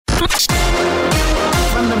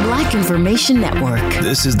Black Information Network.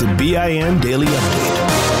 This is the BIN Daily Update.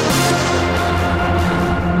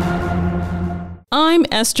 I'm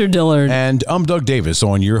Esther Dillard. And I'm Doug Davis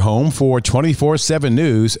on your home for 24/7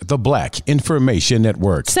 News, the Black Information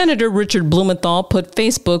Network. Senator Richard Blumenthal put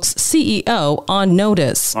Facebook's CEO on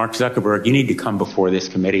notice. Mark Zuckerberg, you need to come before this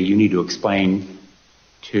committee. You need to explain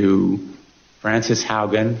to Frances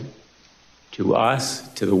Haugen, to us,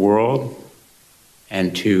 to the world,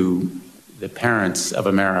 and to the parents of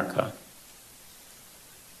America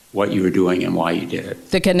what you were doing and why you did it.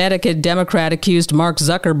 The Connecticut Democrat accused Mark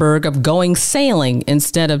Zuckerberg of going sailing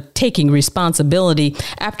instead of taking responsibility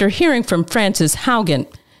after hearing from Frances Haugen.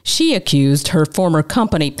 She accused her former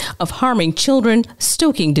company of harming children,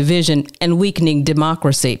 stoking division, and weakening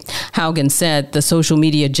democracy. Haugen said the social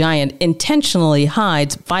media giant intentionally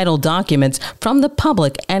hides vital documents from the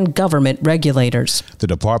public and government regulators. The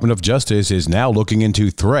Department of Justice is now looking into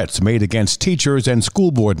threats made against teachers and school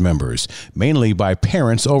board members, mainly by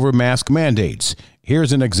parents over mask mandates.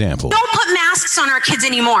 Here's an example. Don't put masks on our kids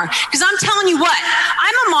anymore, because I'm telling you what,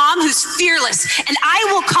 I'm a mom who's fearless, and I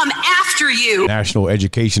will come after you. National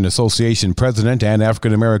Education Association President and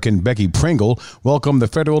African-American Becky Pringle welcomed the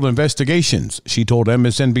federal investigations. She told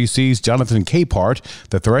MSNBC's Jonathan Capehart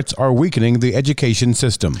the threats are weakening the education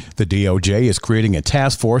system. The DOJ is creating a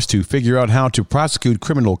task force to figure out how to prosecute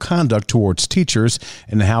criminal conduct towards teachers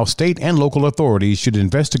and how state and local authorities should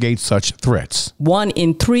investigate such threats. 1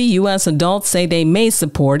 in 3 U.S. adults say they may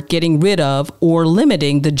support getting rid of or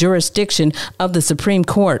limiting the jurisdiction of the Supreme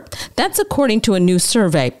Court. That's according to a new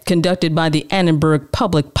survey conducted by the Annenberg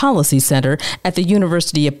Public Policy Center at the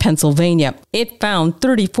University of Pennsylvania. It found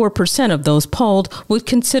 34% of those polled would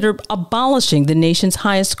consider abolishing the nation's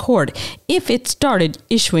highest court if it started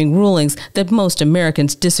issuing rulings that most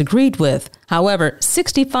Americans disagreed with. However,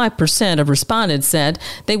 65% of respondents said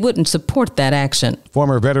they wouldn't support that action.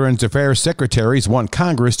 Former Veterans Affairs secretaries want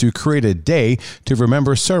Congress to create a day to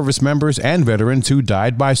remember service members and veterans who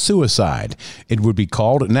died by suicide. It would be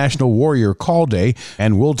called National Warrior Call Day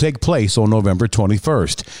and will take place on November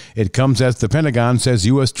 21st. It comes as the Pentagon says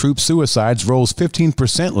U.S. troop suicides rose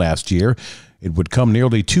 15% last year. It would come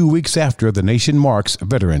nearly 2 weeks after the nation marks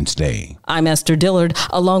Veterans Day. I'm Esther Dillard,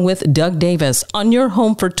 along with Doug Davis, on your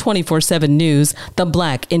home for 24/7 News, the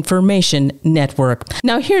Black Information Network.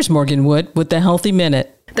 Now here's Morgan Wood with the Healthy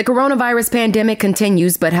Minute. The coronavirus pandemic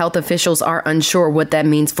continues, but health officials are unsure what that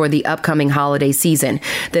means for the upcoming holiday season.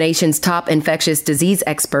 The nation's top infectious disease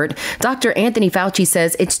expert, Dr. Anthony Fauci,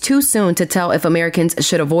 says it's too soon to tell if Americans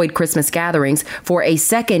should avoid Christmas gatherings for a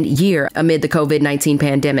second year amid the COVID-19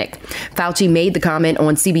 pandemic. Fauci made the comment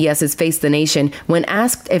on CBS's Face the Nation when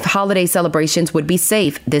asked if holiday celebrations would be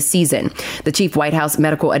safe this season. The chief White House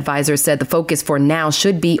medical advisor said the focus for now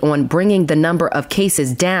should be on bringing the number of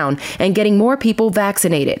cases down and getting more people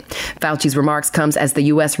vaccinated. Fauci's remarks comes as the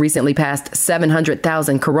U.S. recently passed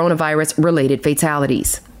 700,000 coronavirus-related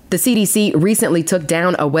fatalities. The CDC recently took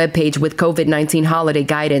down a webpage with COVID-19 holiday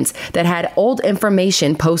guidance that had old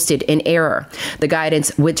information posted in error. The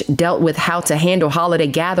guidance, which dealt with how to handle holiday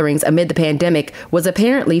gatherings amid the pandemic, was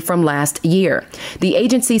apparently from last year. The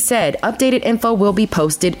agency said updated info will be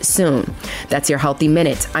posted soon. That's your Healthy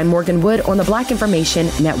Minute. I'm Morgan Wood on the Black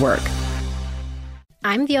Information Network.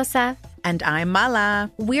 I'm Diosa. And I'm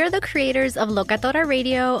Mala. We're the creators of Locatora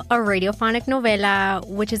Radio, a radiophonic novela,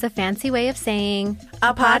 which is a fancy way of saying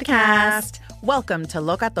a podcast. Welcome to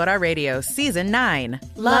Locatora Radio Season 9.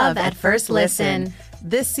 Love at First Listen.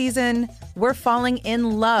 This season, we're falling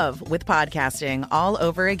in love with podcasting all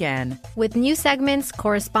over again. With new segments,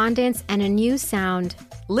 correspondence, and a new sound.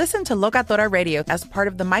 Listen to Locatora Radio as part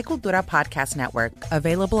of the Michael Dura Podcast Network.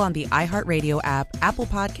 Available on the iHeartRadio app, Apple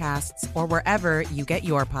Podcasts, or wherever you get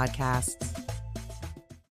your podcasts.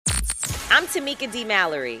 I'm Tamika D.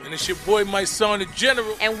 Mallory. And it's your boy, my son, the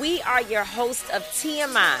General. And we are your hosts of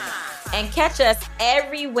TMI. And catch us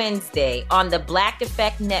every Wednesday on the Black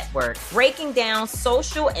Effect Network, breaking down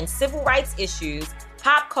social and civil rights issues,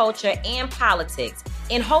 pop culture, and politics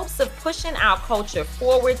in hopes of pushing our culture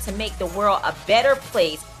forward to make the world a better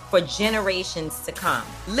place for generations to come.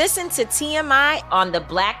 Listen to TMI on the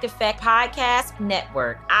Black Effect Podcast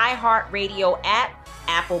Network, iHeartRadio app,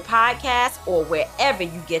 Apple Podcasts, or wherever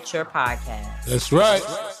you get your podcasts. That's right.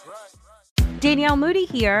 Danielle Moody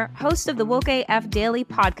here, host of the Woke AF Daily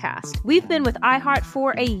podcast. We've been with iHeart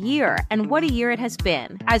for a year, and what a year it has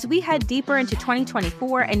been. As we head deeper into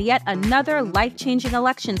 2024 and yet another life-changing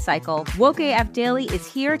election cycle, Woke AF Daily is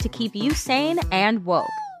here to keep you sane and woke.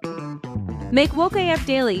 Make Woke AF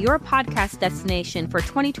Daily your podcast destination for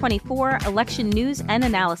 2024 election news and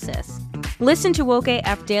analysis. Listen to Woke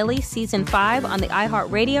AF Daily Season 5 on the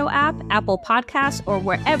iHeartRadio app, Apple Podcasts, or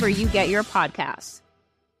wherever you get your podcasts.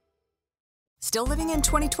 Still living in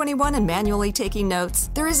 2021 and manually taking notes?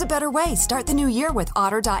 There is a better way. Start the new year with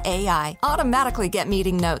Otter.ai. Automatically get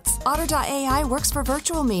meeting notes. Otter.ai works for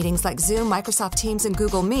virtual meetings like Zoom, Microsoft Teams, and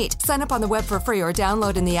Google Meet. Sign up on the web for free or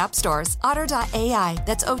download in the app stores. Otter.ai.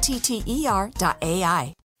 That's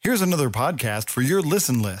OTTER.ai. Here's another podcast for your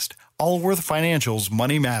listen list. Allworth Financial's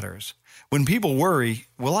Money Matters. When people worry,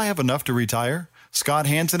 will I have enough to retire? Scott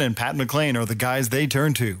Hansen and Pat McClain are the guys they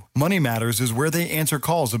turn to. Money Matters is where they answer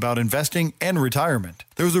calls about investing and retirement.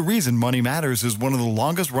 There's a reason Money Matters is one of the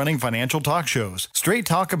longest-running financial talk shows. Straight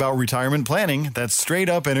talk about retirement planning that's straight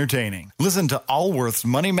up entertaining. Listen to Allworth's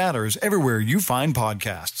Money Matters everywhere you find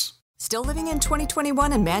podcasts. Still living in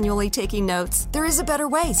 2021 and manually taking notes? There is a better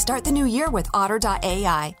way. Start the new year with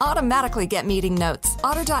Otter.ai. Automatically get meeting notes.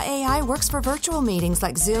 Otter.ai works for virtual meetings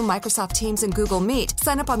like Zoom, Microsoft Teams, and Google Meet.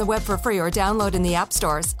 Sign up on the web for free or download in the app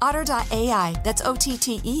stores. Otter.ai. That's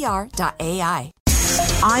OTTER.ai.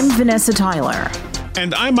 I'm Vanessa Tyler.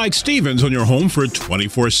 And I'm Mike Stevens on your home for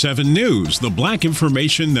 24/7 News, the Black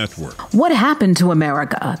Information Network. What happened to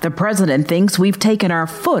America? The president thinks we've taken our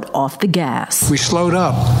foot off the gas. We slowed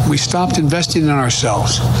up. We stopped investing in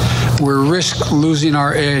ourselves. We're risk losing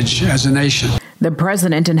our edge as a nation. The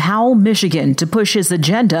president in Howell, Michigan, to push his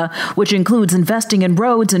agenda, which includes investing in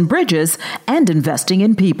roads and bridges and investing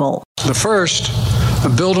in people. The first, a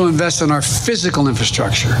bill to invest in our physical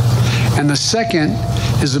infrastructure. And the second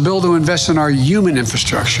is a bill to invest in our human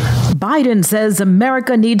infrastructure. Biden says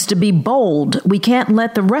America needs to be bold. We can't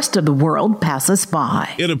let the rest of the world pass us by.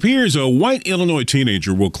 It appears a white Illinois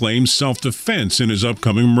teenager will claim self-defense in his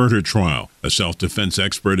upcoming murder trial. A self-defense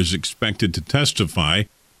expert is expected to testify.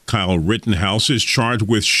 Kyle Rittenhouse is charged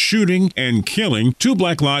with shooting and killing two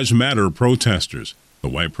Black Lives Matter protesters. The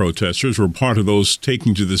white protesters were part of those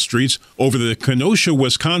taking to the streets over the Kenosha,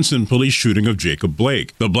 Wisconsin police shooting of Jacob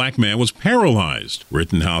Blake. The black man was paralyzed.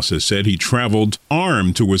 Rittenhouse has said he traveled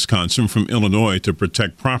armed to Wisconsin from Illinois to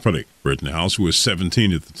protect property. Rittenhouse, who was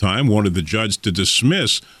 17 at the time, wanted the judge to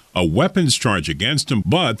dismiss a weapons charge against him,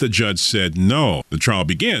 but the judge said no. The trial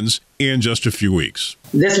begins in just a few weeks.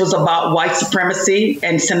 This was about white supremacy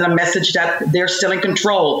and sending a message that they're still in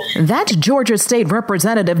control. That's Georgia State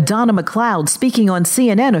Representative Donna McLeod speaking on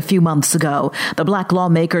CNN a few months ago. The black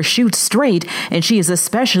lawmaker shoots straight, and she is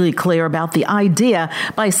especially clear about the idea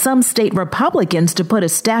by some state Republicans to put a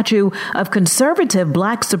statue of conservative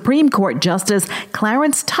black Supreme Court Justice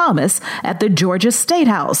Clarence Thomas at the Georgia State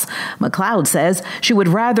House. McLeod says she would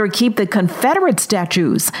rather keep the Confederate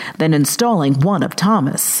statues than installing one of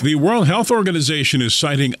Thomas. The World Health Organization is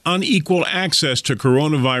citing unequal access to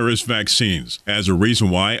coronavirus vaccines as a reason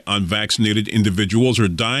why unvaccinated individuals are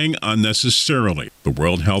dying unnecessarily. The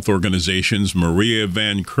World Health Organization's Maria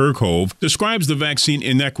Van Kerkhove describes the vaccine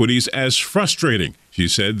inequities as frustrating. She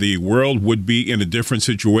said the world would be in a different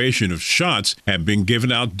situation if shots had been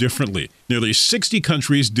given out differently. Nearly 60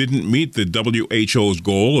 countries didn't meet the WHO's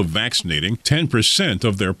goal of vaccinating 10%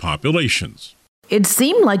 of their populations. It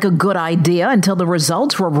seemed like a good idea until the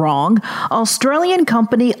results were wrong. Australian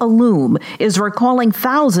company Ellume is recalling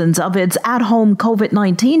thousands of its at-home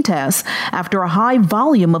COVID-19 tests after a high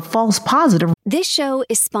volume of false positive. This show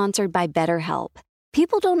is sponsored by BetterHelp.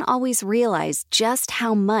 People don't always realize just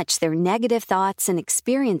how much their negative thoughts and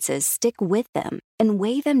experiences stick with them and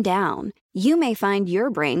weigh them down. You may find your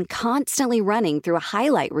brain constantly running through a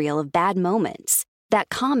highlight reel of bad moments. That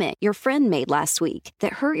comment your friend made last week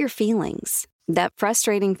that hurt your feelings. That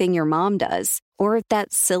frustrating thing your mom does, or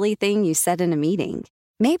that silly thing you said in a meeting.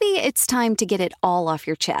 Maybe it's time to get it all off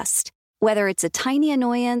your chest. Whether it's a tiny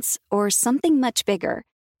annoyance or something much bigger,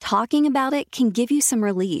 talking about it can give you some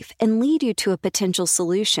relief and lead you to a potential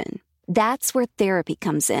solution. That's where therapy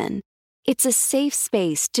comes in. It's a safe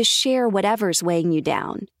space to share whatever's weighing you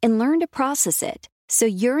down and learn to process it so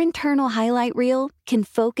your internal highlight reel can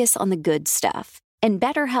focus on the good stuff. And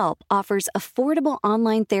BetterHelp offers affordable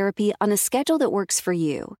online therapy on a schedule that works for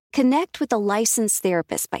you. Connect with a licensed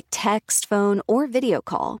therapist by text, phone, or video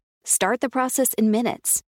call. Start the process in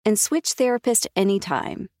minutes and switch therapist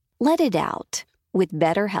anytime. Let it out with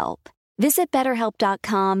BetterHelp. Visit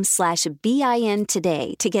BetterHelp.com/BIN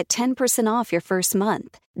today to get 10% off your first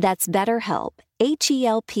month. That's BetterHelp,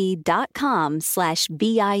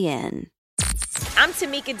 HELP.com/BIN. I'm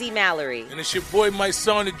Tamika D. Mallory. And it's your boy, my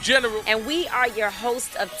son, the General. And we are your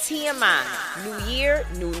hosts of TMI. New year,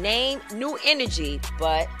 new name, new energy,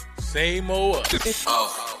 but same old us.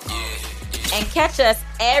 Oh, yeah. And catch us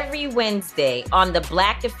every Wednesday on the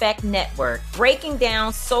Black Effect Network, breaking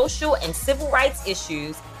down social and civil rights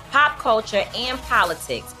issues, pop culture, and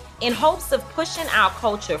politics. in hopes of pushing our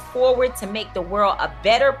culture forward to make the world a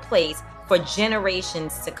better place for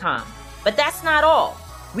generations to come. But that's not all.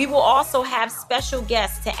 We will also have special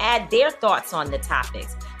guests to add their thoughts on the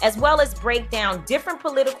topics, as well as break down different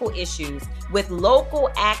political issues with local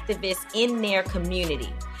activists in their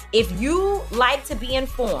community. If you like to be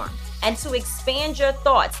informed and to expand your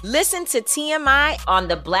thoughts, listen to TMI on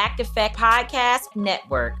the Black Effect Podcast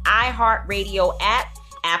Network, iHeartRadio app,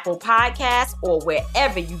 Apple Podcasts, or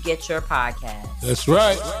wherever you get your podcasts. That's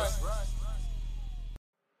right.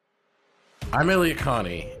 I'm Elliot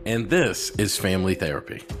Connie, and this is Family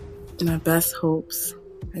Therapy. My best hopes,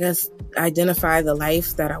 I guess, identify the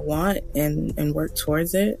life that I want and work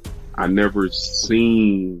towards it. I never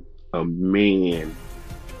seen a man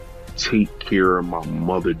take care of my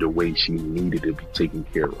mother the way she needed to be taken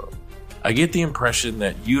care of. I get the impression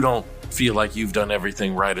that you don't feel like you've done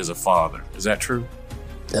everything right as a father. Is that true?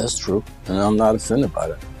 That's true, and I'm not offended by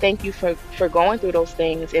that. Thank you for going through those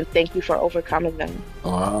things, and thank you for overcoming them.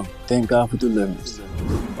 Wow. Thank God for deliverance.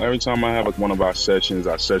 Every time I have one of our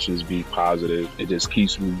sessions be positive. It just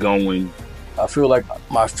keeps me going. I feel like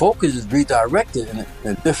my focus is redirected in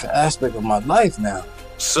a different aspect of my life now.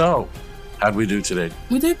 So, how'd we do today?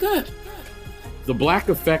 We did good. The Black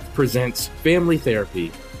Effect presents Family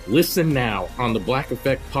Therapy. Listen now on the Black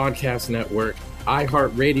Effect Podcast Network,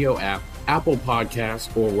 iHeartRadio app, Apple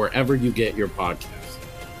Podcasts, or wherever you get your podcasts.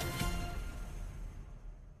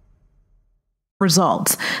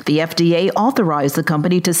 Results. The FDA authorized the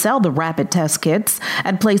company to sell the rapid test kits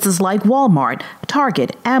at places like Walmart,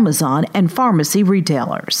 Target, Amazon, and pharmacy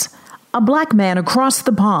retailers. A black man across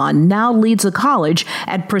the pond now leads a college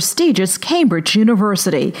at prestigious Cambridge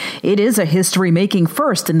University. It is a history-making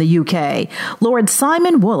first in the UK. Lord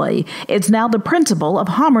Simon Woolley is now the principal of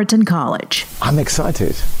Homerton College. I'm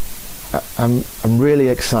excited. I'm really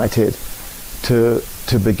excited to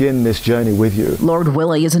begin this journey with you. Lord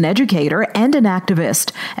Woolley is an educator and an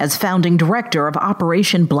activist as founding director of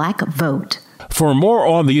Operation Black Vote. For more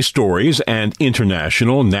on these stories and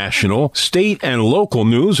international, national, state, and local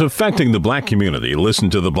news affecting the Black community, listen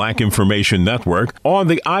to the Black Information Network on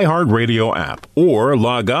the iHeartRadio app or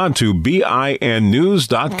log on to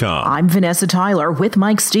BINnews.com. I'm Vanessa Tyler with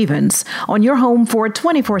Mike Stevens on your home for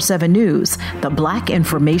 24/7 News, the Black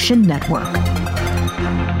Information Network.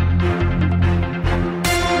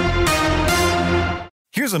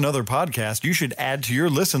 Here's another podcast you should add to your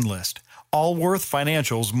listen list. Allworth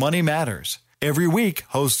Financial's Money Matters. Every week,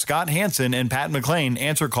 hosts Scott Hansen and Pat McClain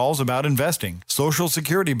answer calls about investing, Social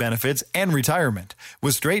Security benefits, and retirement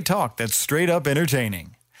with straight talk that's straight up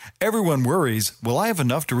entertaining. Everyone worries, will I have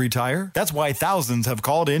enough to retire? That's why thousands have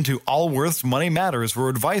called into Allworth's Money Matters for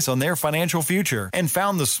advice on their financial future and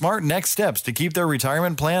found the smart next steps to keep their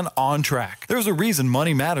retirement plan on track. There's a reason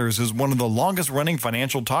Money Matters is one of the longest running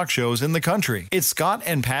financial talk shows in the country. It's Scott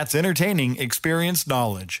and Pat's entertaining, experienced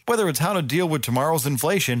knowledge. Whether it's how to deal with tomorrow's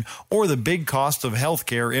inflation or the big costs of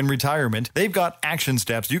healthcare in retirement, they've got action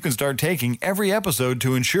steps you can start taking every episode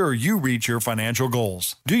to ensure you reach your financial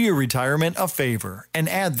goals. Do your retirement a favor and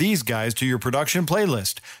add these guys to your production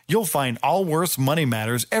playlist. You'll find Allworth's Money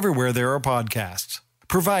Matters everywhere there are podcasts.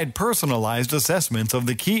 Provide personalized assessments of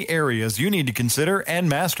the key areas you need to consider and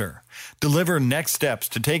master. Deliver next steps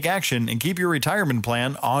to take action and keep your retirement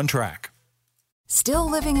plan on track. Still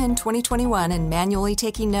living in 2021 and manually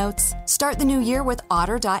taking notes? Start the new year with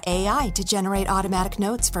Otter.ai to generate automatic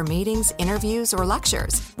notes for meetings, interviews, or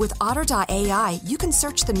lectures. With Otter.ai, you can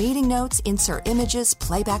search the meeting notes, insert images,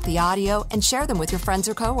 play back the audio, and share them with your friends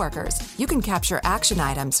or coworkers. You can capture action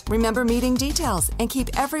items, remember meeting details, and keep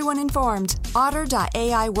everyone informed.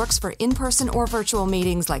 Otter.ai works for in-person or virtual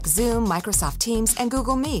meetings like Zoom, Microsoft Teams, and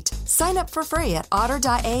Google Meet. Sign up for free at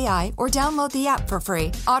Otter.ai or download the app for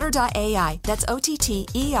free. Otter.ai, that's OTTER.ai.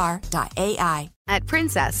 At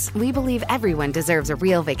Princess, we believe everyone deserves a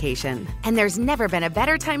real vacation. And there's never been a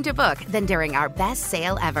better time to book than during our best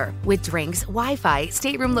sale ever. With drinks, Wi-Fi,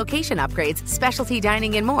 stateroom location upgrades, specialty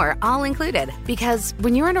dining, and more, all included. Because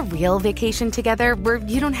when you're on a real vacation together where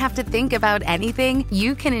you don't have to think about anything,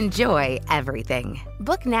 you can enjoy everything.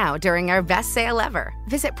 Book now during our best sale ever.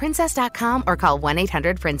 Visit princess.com or call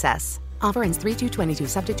 1-800-PRINCESS. Offer ends 3/2/22,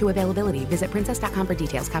 subject to availability. Visit princess.com for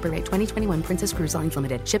details. Copyright 2021 Princess Cruise Lines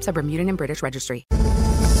Limited. Ships are Bermudan and British Registry.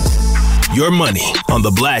 Your money on the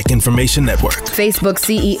Black Information Network. Facebook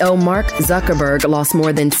CEO Mark Zuckerberg lost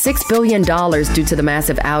more than $6 billion due to the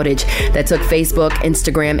massive outage that took Facebook,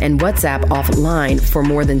 Instagram, and WhatsApp offline for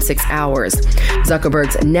more than 6 hours.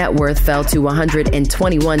 Zuckerberg's net worth fell to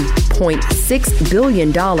 $121.6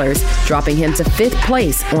 billion, dropping him to 5th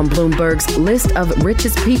place on Bloomberg's list of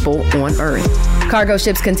richest people on Earth. Cargo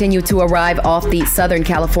ships continue to arrive off the Southern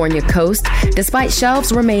California coast, despite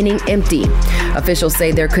shelves remaining empty. Officials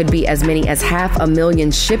say there could be as many as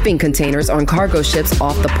 500,000 shipping containers on cargo ships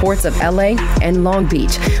off the ports of LA and Long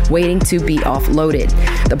Beach, waiting to be offloaded.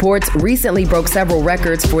 The ports recently broke several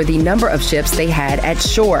records for the number of ships they had at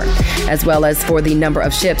shore, as well as for the number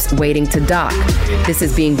of ships waiting to dock. This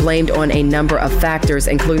is being blamed on a number of factors,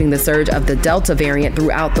 including the surge of the Delta variant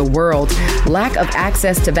throughout the world, lack of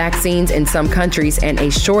access to vaccines in some countries, and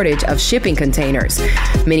a shortage of shipping containers.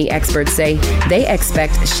 Many experts say they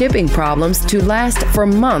expect shipping problems to last for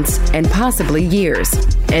months and possibly years.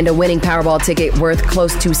 And a winning Powerball ticket worth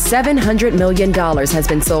close to $700 million has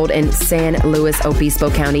been sold in San Luis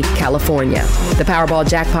Obispo County, California. The Powerball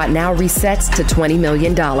jackpot now resets to $20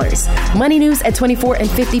 million. Money news at 24 and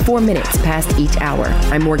 54 minutes past each hour.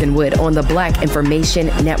 I'm Morgan Wood on the Black Information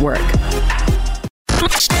Network.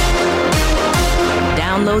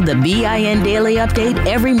 Download the BIN Daily Update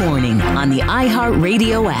every morning on the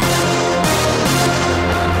iHeartRadio app.